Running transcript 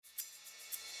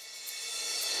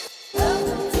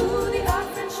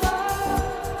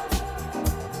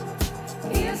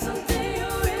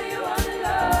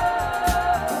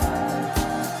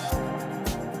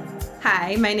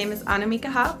Hi, my name is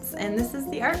Annamieka and this is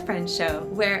the Art Friends Show,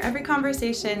 where every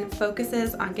conversation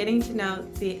focuses on getting to know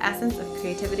the essence of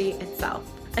creativity itself.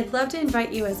 I'd love to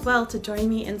invite you as well to join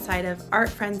me inside of Art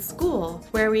Friends School,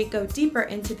 where we go deeper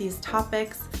into these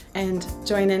topics and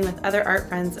join in with other art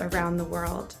friends around the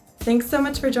world. Thanks so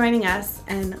much for joining us,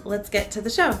 and let's get to the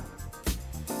show.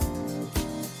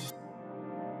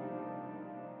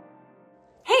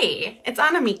 Hey, it's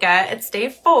Annamieka. It's day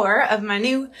 4 of my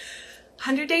new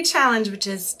 100-day challenge, which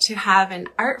is to have an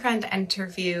art friend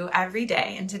interview every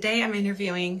day. And today I'm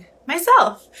interviewing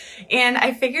myself. And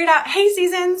I figured out, hey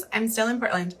Seasons, I'm still in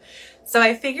Portland. So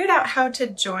I figured out how to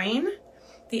join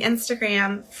the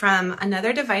Instagram from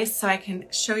another device so I can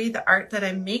show you the art that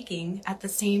I'm making at the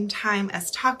same time as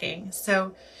talking.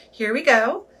 So here we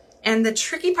go. And the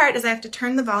tricky part is I have to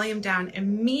turn the volume down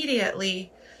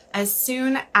immediately as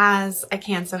soon as I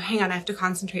can. So hang on, I have to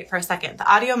concentrate for a second.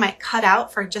 The audio might cut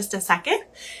out for just a second,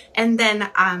 and then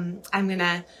I'm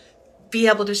gonna be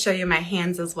able to show you my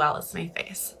hands as well as my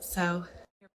face. So,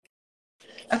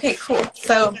 okay, cool.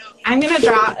 So I'm gonna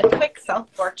draw a quick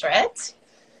self-portrait,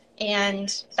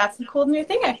 and that's the cool new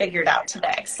thing I figured out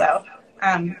today. So,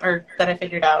 or that I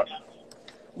figured out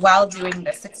while doing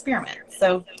this experiment.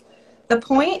 So the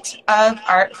point of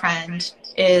Art Friend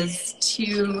is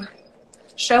to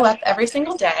show up every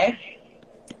single day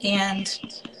and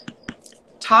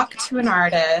talk to an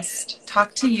artist,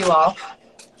 talk to you all,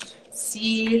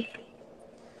 see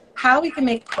how we can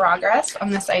make progress on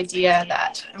this idea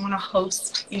that I want to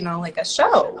host, like a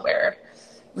show where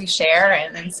we share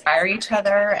and inspire each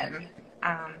other and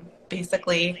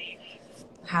basically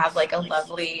have like a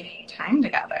lovely time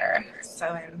together.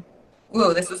 So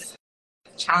this is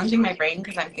challenging my brain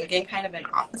because I'm thinking kind of in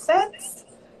opposites.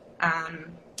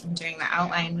 I'm doing the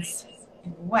outlines in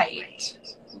white.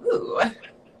 Ooh,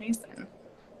 nice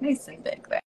and big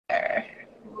there.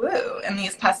 Woo, and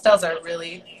these pastels are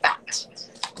really fat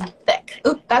and thick.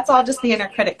 Oop, that's all just the inner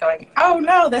critic going, oh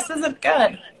no, this isn't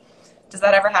good. Does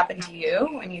that ever happen to you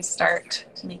when you start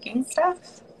making stuff?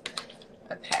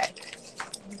 Okay,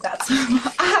 we've got some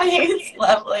eyes,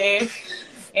 lovely.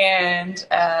 And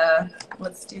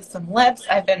let's do some lips.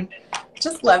 I've been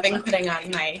just loving putting on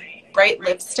my bright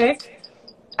lipstick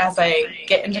as I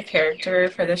get into character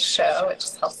for this show. It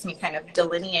just helps me kind of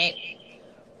delineate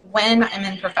when I'm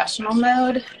in professional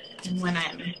mode and when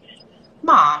I'm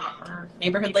mom or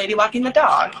neighborhood lady walking the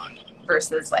dog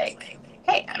versus like,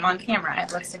 hey, I'm on camera, I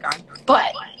have lipstick on.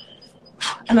 But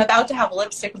I'm about to have a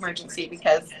lipstick emergency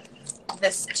because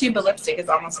this tube of lipstick is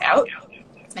almost out.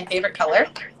 It's my favorite color,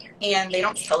 and they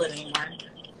don't sell it anymore.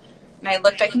 And I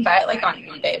looked, I can buy it like on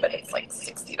eBay, but it's like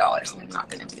 $60, and I'm not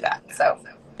going to do that. So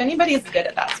if anybody is good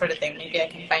at that sort of thing, maybe I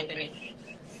can find any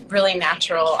really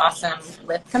natural, awesome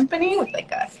lip company with like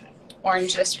a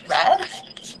orangish red.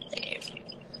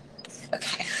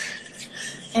 Okay.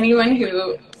 Anyone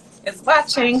who is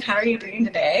watching, how are you doing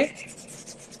today?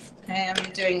 I am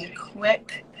doing a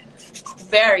quick,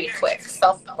 very quick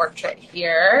self-portrait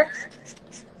here.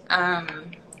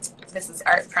 This is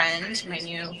Art Friend, my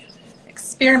new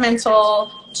experimental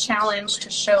challenge to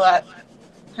show up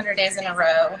 100 days in a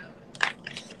row.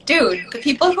 Dude, the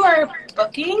people who are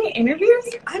booking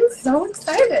interviews, I'm so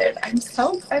excited. I'm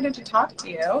so excited to talk to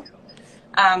you.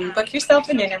 Book yourself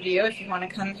an interview if you want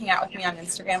to come hang out with me on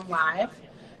Instagram Live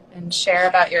and share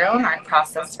about your own art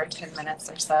process for 10 minutes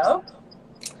or so.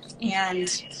 And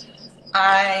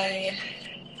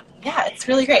it's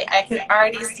really great. I can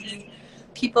already see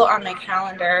people on my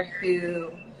calendar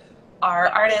who are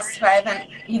artists who I haven't,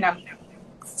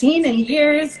 seen in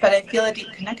years, but I feel a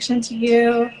deep connection to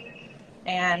you.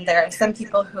 And there are some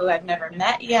people who I've never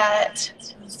met yet.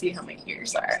 Let's see how my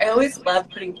ears are. I always love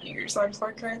putting ears on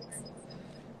portraits.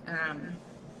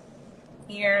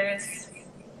 Ears.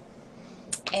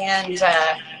 And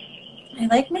I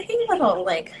like making little,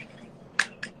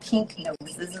 pink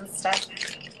noses and stuff.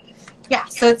 Yeah,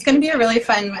 so it's going to be a really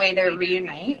fun way to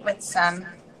reunite with some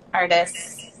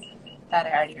artists that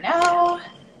I already know.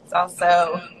 It's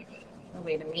also a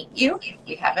way to meet you if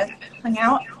we haven't hung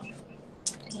out.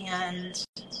 And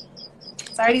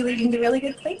it's already leading to really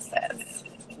good places.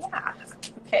 Yeah.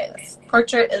 Okay, this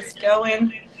portrait is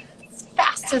going as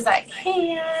fast as I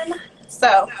can.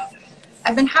 So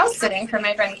I've been house sitting for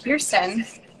my friend Kirsten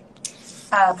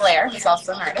Blair, who's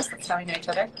also an artist. That's how we know each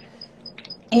other.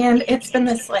 And it's been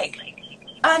this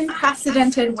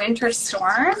unprecedented winter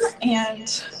storm,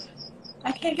 and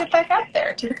I can't get back out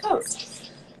there to the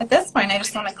coast. At this point, I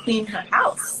just want to clean her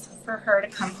house for her to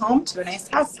come home to a nice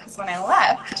house, because when I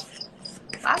left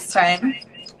last time,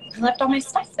 I left all my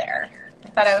stuff there. I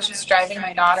thought I was just driving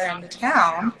my daughter into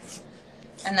town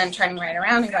and then turning right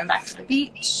around and going back to the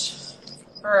beach.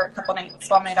 for a couple nights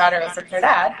while my daughter was with her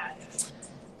dad,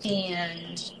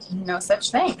 and no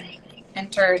such thing.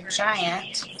 Enter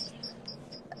giant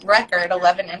record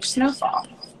 11-inch snowfall.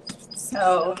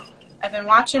 So I've been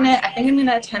watching it. I think I'm going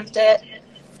to attempt it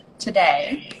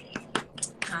today.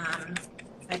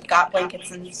 I've got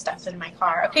blankets and stuff in my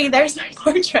car. Okay, there's my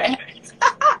portrait.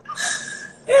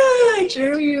 I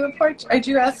drew you a portrait. I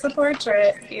drew us a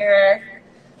portrait here.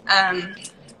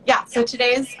 Yeah, so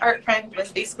today's art friend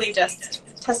was basically just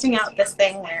testing out this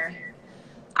thing where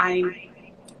I'm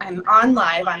on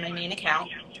live on my main account,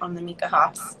 on the Mika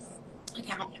Hops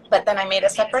account, but then I made a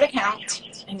separate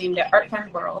account and named it Art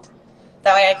Friend World.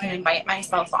 That way I can invite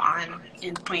myself on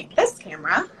and point this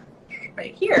camera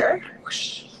right here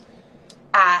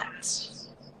at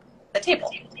the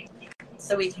table.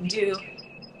 So we can do,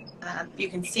 you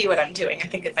can see what I'm doing. I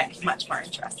think it might be much more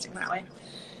interesting that way.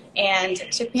 And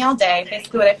it took me all day.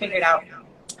 Basically what I figured out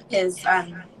is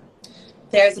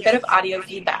there's a bit of audio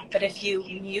feedback, but if you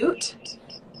mute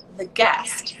the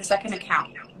guest, the second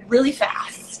account, really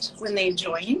fast when they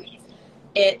join,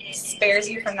 it spares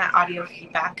you from that audio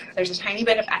feedback. There's a tiny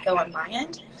bit of echo on my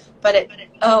end, but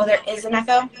there is an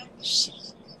echo.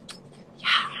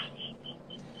 Yeah.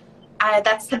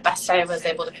 That's the best I was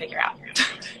able to figure out.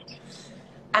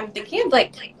 I'm thinking of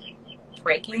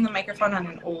breaking the microphone on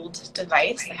an old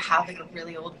device. I have a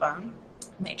really old phone.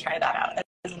 I may try that out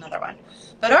as another one.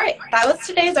 But all right, that was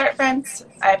today's art friends.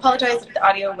 I apologize if the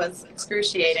audio was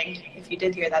excruciating, if you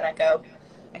did hear that echo.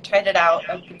 I tried it out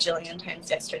a bajillion times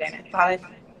yesterday, and I thought I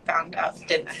found out it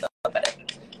didn't echo, but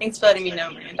thanks for letting me know,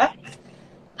 Miranda.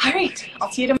 All right, I'll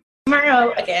see you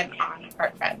tomorrow again on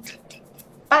Art Friends.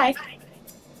 Bye.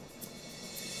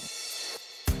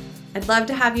 I'd love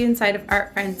to have you inside of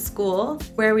Art Friends School,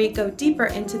 where we go deeper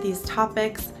into these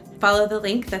topics. Follow the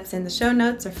link that's in the show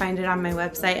notes or find it on my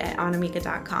website at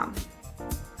annamieka.com.